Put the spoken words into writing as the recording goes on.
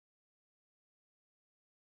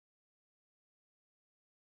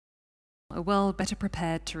are well better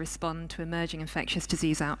prepared to respond to emerging infectious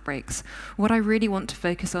disease outbreaks. What I really want to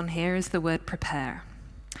focus on here is the word prepare,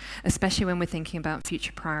 especially when we're thinking about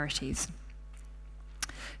future priorities.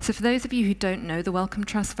 So for those of you who don't know the Wellcome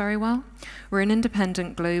Trust very well, we're an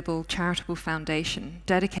independent global charitable foundation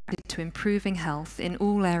dedicated to improving health in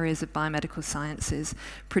all areas of biomedical sciences,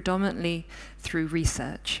 predominantly through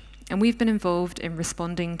research. And we've been involved in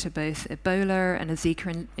responding to both Ebola and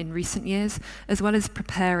Zika in recent years, as well as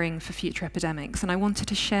preparing for future epidemics. And I wanted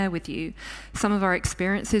to share with you some of our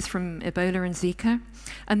experiences from Ebola and Zika,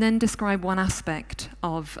 and then describe one aspect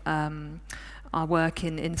of our work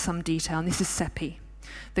in some detail. And this is CEPI,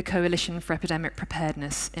 the Coalition for Epidemic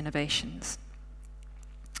Preparedness Innovations.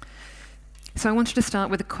 So I wanted to start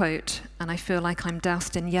with a quote, and I feel like I'm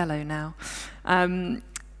doused in yellow now.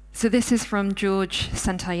 So this is from George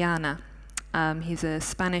Santayana. He's a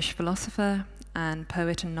Spanish philosopher and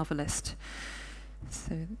poet and novelist.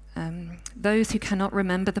 So, those who cannot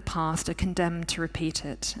remember the past are condemned to repeat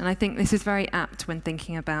it. And I think this is very apt when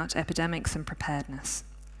thinking about epidemics and preparedness.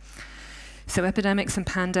 So epidemics and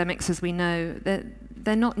pandemics, as we know,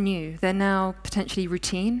 they're not new. They're now potentially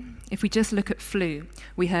routine. If we just look at flu,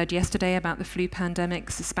 we heard yesterday about the flu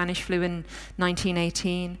pandemics, the Spanish flu in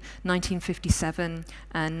 1918, 1957,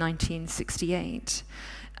 and 1968.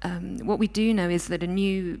 What we do know is that a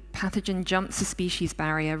new pathogen jumps the species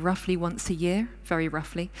barrier roughly once a year, very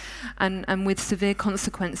roughly, and with severe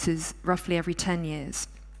consequences roughly every 10 years.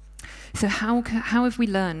 So how have we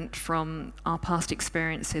learned from our past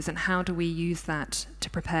experiences, and how do we use that to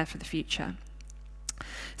prepare for the future?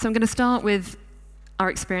 So I'm going to start with our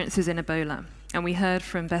experiences in Ebola. And we heard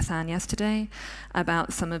from Beth Ann yesterday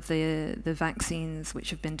about some of the vaccines which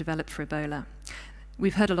have been developed for Ebola.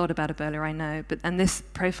 We've heard a lot about Ebola, I know, and this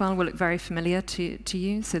profile will look very familiar to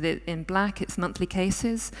you. So that in black, it's monthly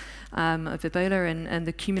cases of Ebola, and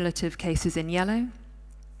the cumulative cases in yellow.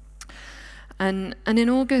 And in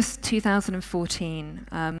August 2014,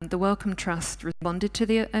 the Wellcome Trust responded to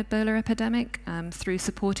the Ebola epidemic through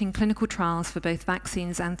supporting clinical trials for both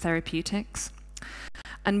vaccines and therapeutics.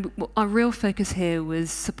 And our real focus here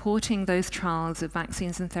was supporting those trials of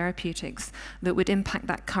vaccines and therapeutics that would impact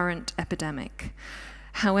that current epidemic.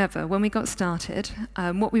 However, when we got started,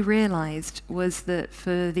 what we realized was that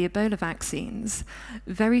for the Ebola vaccines,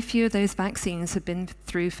 very few of those vaccines had been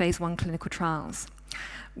through phase 1 clinical trials,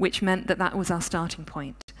 which meant that that was our starting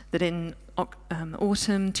point, that in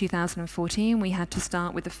autumn 2014, we had to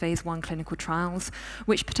start with the phase 1 clinical trials,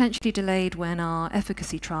 which potentially delayed when our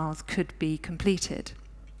efficacy trials could be completed.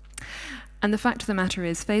 And the fact of the matter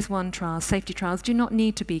is, phase 1 trials, safety trials, do not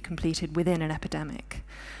need to be completed within an epidemic.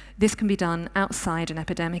 This can be done outside an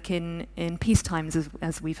epidemic in peace times,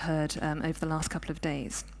 as we've heard over the last couple of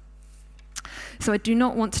days. So I do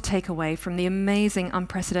not want to take away from the amazing,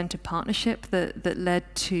 unprecedented partnership that led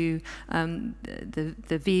to the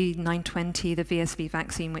V920, the VSV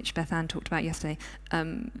vaccine, which Beth Ann talked about yesterday,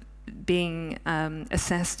 being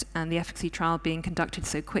assessed and the efficacy trial being conducted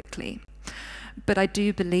so quickly. But I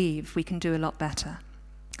do believe we can do a lot better.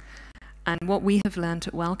 And what we have learned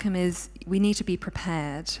at Wellcome is we need to be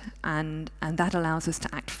prepared, and that allows us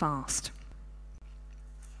to act fast.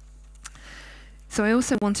 So I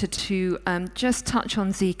also wanted to just touch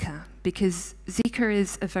on Zika, because Zika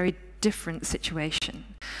is a very different situation.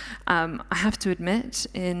 I have to admit,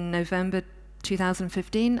 in November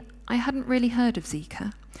 2015, I hadn't really heard of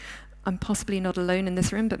Zika. I'm possibly not alone in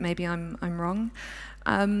this room, but maybe I'm wrong.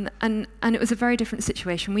 And it was a very different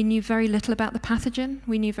situation. We knew very little about the pathogen,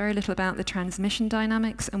 we knew very little about the transmission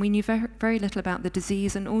dynamics, and we knew very little about the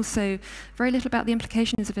disease, and also very little about the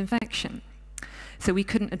implications of infection. So we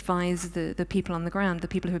couldn't advise the people on the ground, the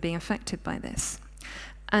people who were being affected by this.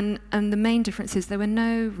 And the main difference is there were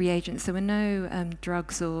no reagents, there were no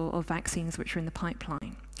drugs or vaccines which were in the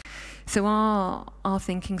pipeline. So our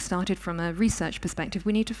thinking started from a research perspective.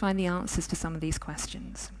 We need to find the answers to some of these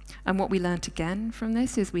questions. And what we learned again from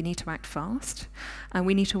this is we need to act fast, and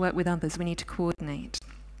we need to work with others, we need to coordinate.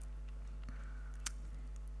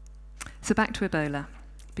 So back to Ebola,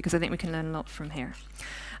 because I think we can learn a lot from here.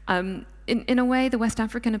 In a way, the West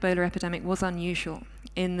African Ebola epidemic was unusual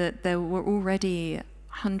in that there were already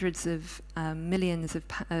hundreds of millions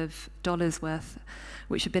of dollars worth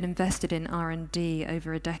which had been invested in R&D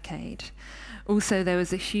over a decade. Also, there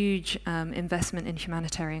was a huge investment in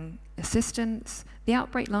humanitarian assistance. The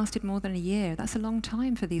outbreak lasted more than a year. That's a long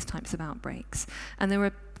time for these types of outbreaks. And there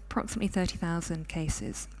were approximately 30,000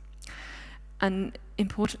 cases. And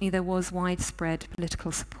importantly, there was widespread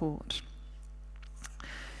political support.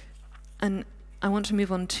 And I want to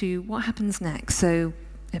move on to what happens next. So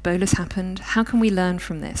Ebola's happened. How can we learn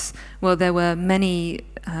from this? Well, there were many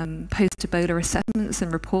post-Ebola assessments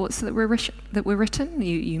and reports that were written.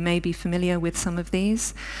 You may be familiar with some of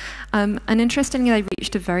these. And interestingly, they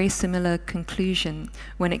reached a very similar conclusion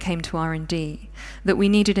when it came to R&D, that we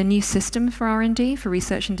needed a new system for R&D, for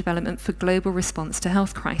research and development, for global response to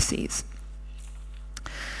health crises.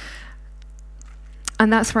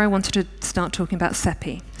 And that's where I wanted to start talking about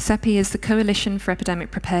CEPI. CEPI is the Coalition for Epidemic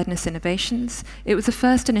Preparedness Innovations. It was the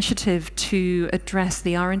first initiative to address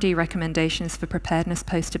the R&D recommendations for preparedness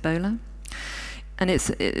post-Ebola. And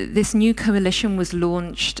this new coalition was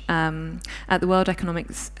launched at the World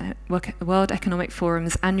Economic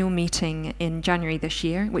Forum's annual meeting in January this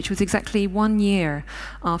year, which was exactly 1 year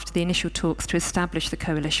after the initial talks to establish the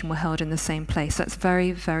coalition were held in the same place. That's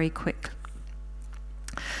very, very quick.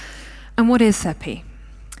 And what is CEPI?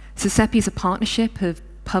 So CEPI is a partnership of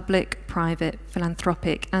public, private,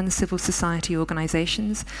 philanthropic, and civil society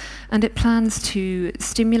organizations, and it plans to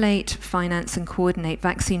stimulate, finance, and coordinate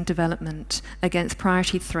vaccine development against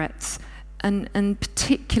priority threats, and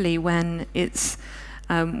particularly when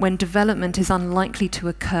development is unlikely to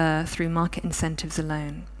occur through market incentives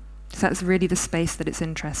alone. So that's really the space that it's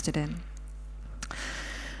interested in.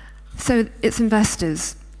 So its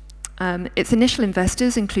investors. Its initial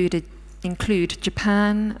investors include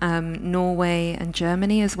Japan, Norway, and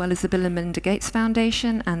Germany, as well as the Bill and Melinda Gates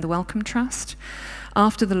Foundation and the Wellcome Trust.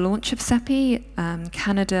 After the launch of CEPI,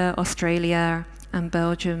 Canada, Australia, and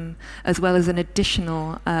Belgium, as well as an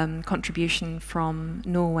additional contribution from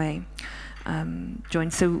Norway,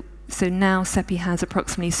 joined. So now CEPI has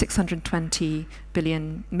approximately 620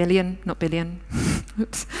 million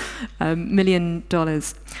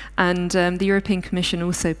dollars. And the European Commission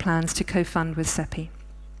also plans to co-fund with CEPI.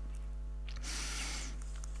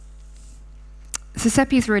 So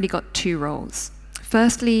CEPI's really got two roles.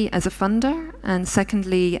 Firstly, as a funder, and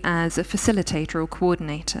secondly, as a facilitator or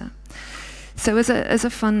coordinator. So as a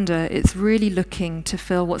funder, it's really looking to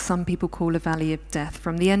fill what some people call a valley of death,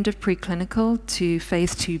 from the end of preclinical to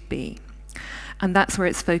phase 2B. And that's where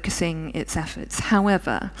it's focusing its efforts.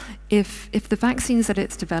 However, if the vaccines that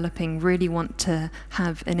it's developing really want to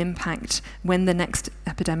have an impact when the next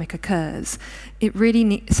epidemic occurs,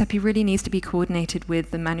 CEPI really needs to be coordinated with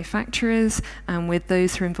the manufacturers and with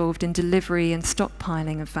those who are involved in delivery and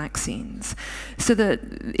stockpiling of vaccines, so that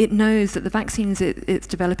it knows that the vaccines it's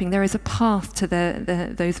developing, there is a path to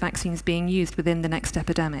those vaccines being used within the next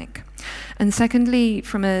epidemic. And secondly,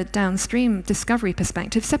 from a downstream discovery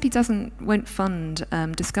perspective, CEPI won't fund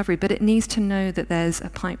discovery, but it needs to know that there's a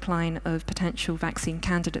pipeline of potential vaccine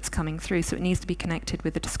candidates coming through, so it needs to be connected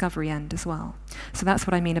with the discovery end as well. So that's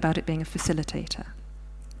what I mean about it being a facilitator.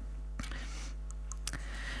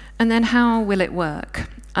 And then how will it work?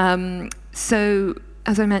 So,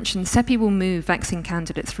 as I mentioned, CEPI will move vaccine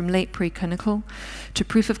candidates from late preclinical to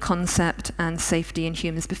proof of concept and safety in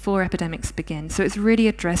humans before epidemics begin. So it's really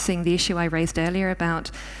addressing the issue I raised earlier about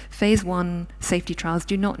phase 1 safety trials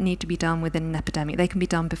do not need to be done within an epidemic. They can be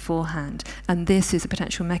done beforehand. And this is a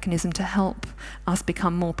potential mechanism to help us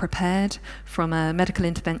become more prepared from a medical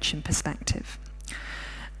intervention perspective.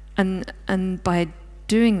 And by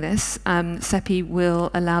doing this, CEPI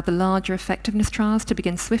will allow the larger effectiveness trials to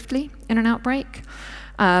begin swiftly in an outbreak,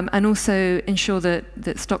 and also ensure that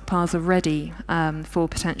stockpiles are ready for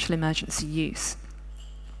potential emergency use.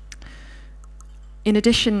 In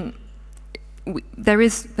addition,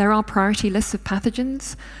 there are priority lists of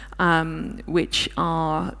pathogens which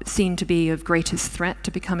are seen to be of greatest threat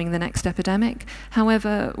to becoming the next epidemic.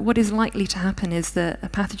 However, what is likely to happen is that a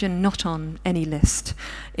pathogen not on any list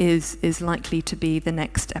is likely to be the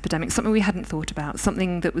next epidemic, something we hadn't thought about,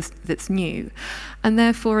 something that's new. And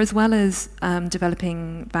therefore, as well as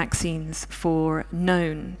developing vaccines for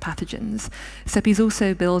known pathogens, CEPI is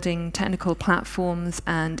also building technical platforms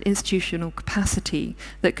and institutional capacity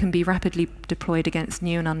that can be rapidly deployed against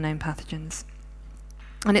new and unknown pathogens.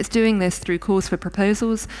 And it's doing this through calls for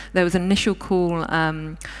proposals. There was an initial call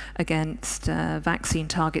against vaccine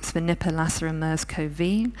targets for Nipah, Lassa, and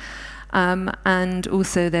MERS-CoV. And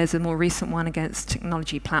also there's a more recent one against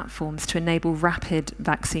technology platforms to enable rapid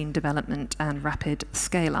vaccine development and rapid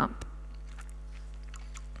scale-up.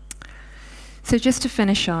 So just to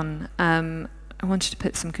finish on, I wanted to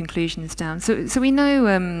put some conclusions down. So we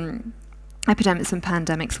know epidemics and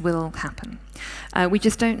pandemics will happen. We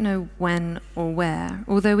just don't know when or where.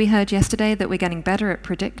 Although we heard yesterday that we're getting better at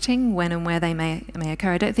predicting when and where they may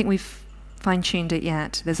occur, I don't think we've fine-tuned it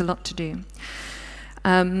yet. There's a lot to do.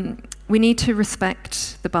 We need to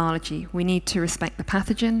respect the biology. We need to respect the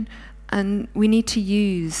pathogen, and we need to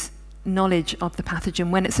use knowledge of the pathogen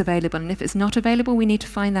when it's available. And if it's not available, we need to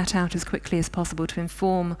find that out as quickly as possible to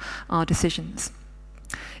inform our decisions.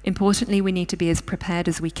 Importantly, we need to be as prepared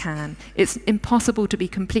as we can. It's impossible to be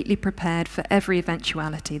completely prepared for every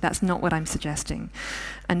eventuality. That's not what I'm suggesting.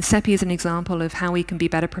 And CEPI is an example of how we can be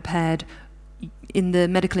better prepared in the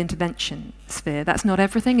medical intervention sphere. That's not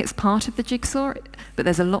everything, it's part of the jigsaw, but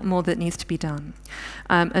there's a lot more that needs to be done.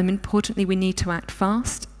 And importantly, we need to act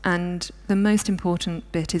fast, and the most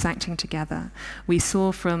important bit is acting together. We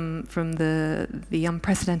saw from the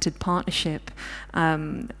unprecedented partnership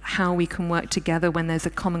how we can work together when there's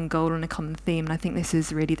a common goal and a common theme, and I think this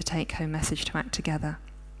is really the take-home message, to act together.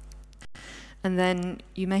 And then,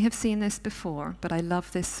 you may have seen this before, but I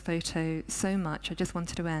love this photo so much, I just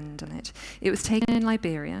wanted to end on it. It was taken in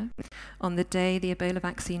Liberia on the day the Ebola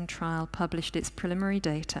vaccine trial published its preliminary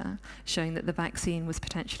data showing that the vaccine was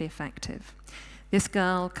potentially effective. This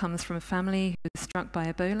girl comes from a family who was struck by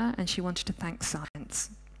Ebola, and she wanted to thank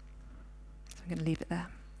science. So I'm going to leave it there.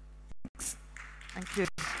 Thanks. Thank you.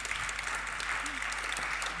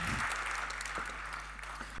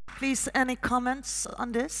 Please, any comments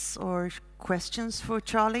on this or questions for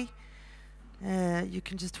Charlie? You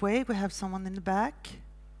can just wait. We have someone in the back.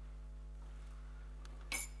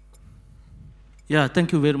 Yeah,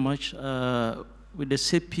 thank you very much. With the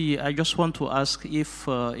CEPI, I just want to ask if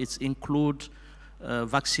it's include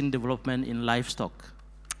vaccine development in livestock.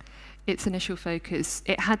 Its initial focus,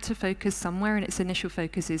 it had to focus somewhere, and its initial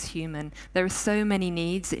focus is human. There are so many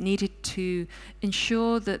needs. It needed to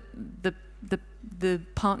ensure that the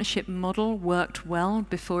partnership model worked well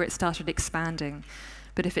before it started expanding.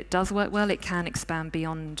 But if it does work well, it can expand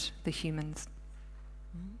beyond the humans.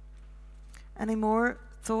 Any more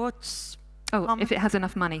thoughts? Oh, if it has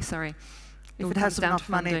enough money, sorry. If it has enough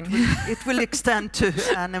money, it will extend to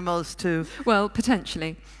animals too. Well,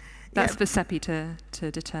 potentially. That's for CEPI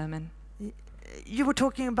to determine. You were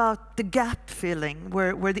talking about the gap filling,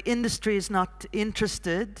 where the industry is not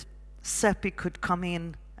interested. CEPI could come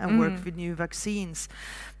in and work with new vaccines.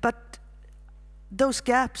 But those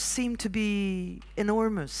gaps seem to be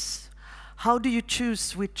enormous. How do you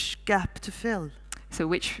choose which gap to fill? So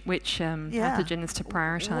which pathogens to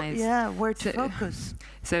prioritize? Where to focus?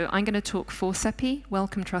 So I'm going to talk for CEPI,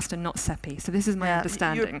 Wellcome Trust, and not CEPI. So this is my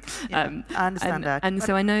understanding. I understand that. And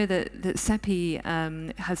so I know that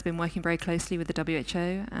CEPI has been working very closely with the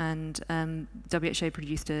WHO, and WHO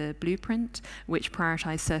produced a blueprint which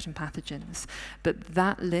prioritized certain pathogens. But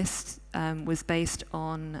that list was based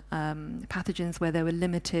on pathogens where there were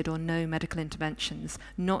limited or no medical interventions,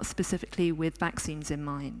 not specifically with vaccines in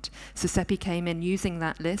mind. So CEPI came in using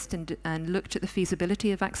that list and looked at the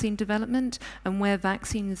feasibility of vaccine development and where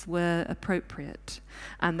vaccines were appropriate.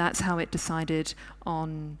 And that's how it decided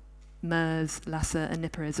on MERS, Lassa, and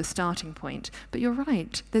Nipah as a starting point. But you're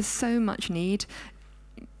right, there's so much need.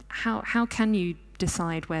 How can you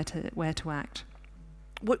decide where to act?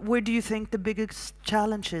 Where do you think the biggest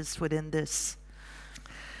challenge is within this?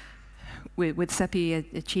 With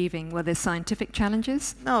CEPI achieving, well, there's scientific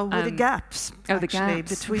challenges. No, with the gaps, the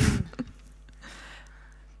gaps. Between...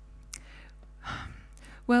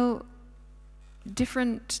 Well,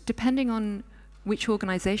 depending on which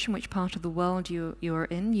organization, which part of the world you're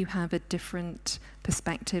in, you have a different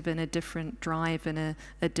perspective and a different drive and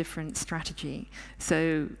a different strategy.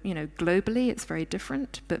 So, globally it's very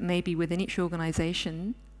different, but maybe within each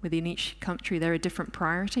organization, within each country, there are different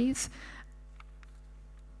priorities.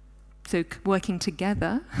 So working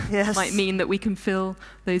together might mean that we can fill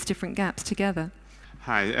those different gaps together.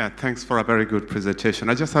 Hi, thanks for a very good presentation.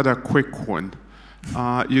 I just had a quick one.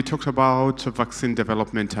 You talked about vaccine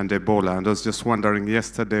development and Ebola, and I was just wondering,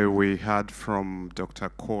 yesterday we heard from Dr.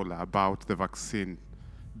 Kola about the vaccine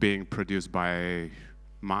being produced by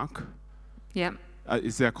Merck. Yeah.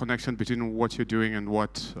 Is there a connection between what you're doing and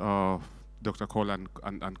what Dr. Kola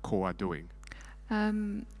and co are doing?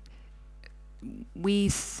 We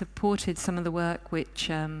supported some of the work which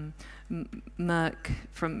Merck,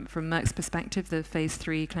 from Merck's perspective, the phase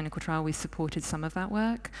 3 clinical trial, we supported some of that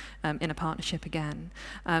work in a partnership again.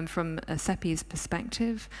 From a CEPI's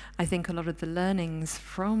perspective, I think a lot of the learnings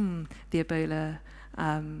from the Ebola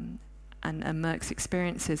and Merck's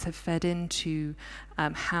experiences have fed into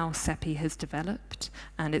how CEPI has developed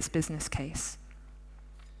and its business case.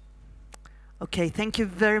 Okay, thank you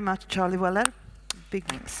very much, Charlie Weller. Big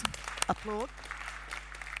thanks. Applause.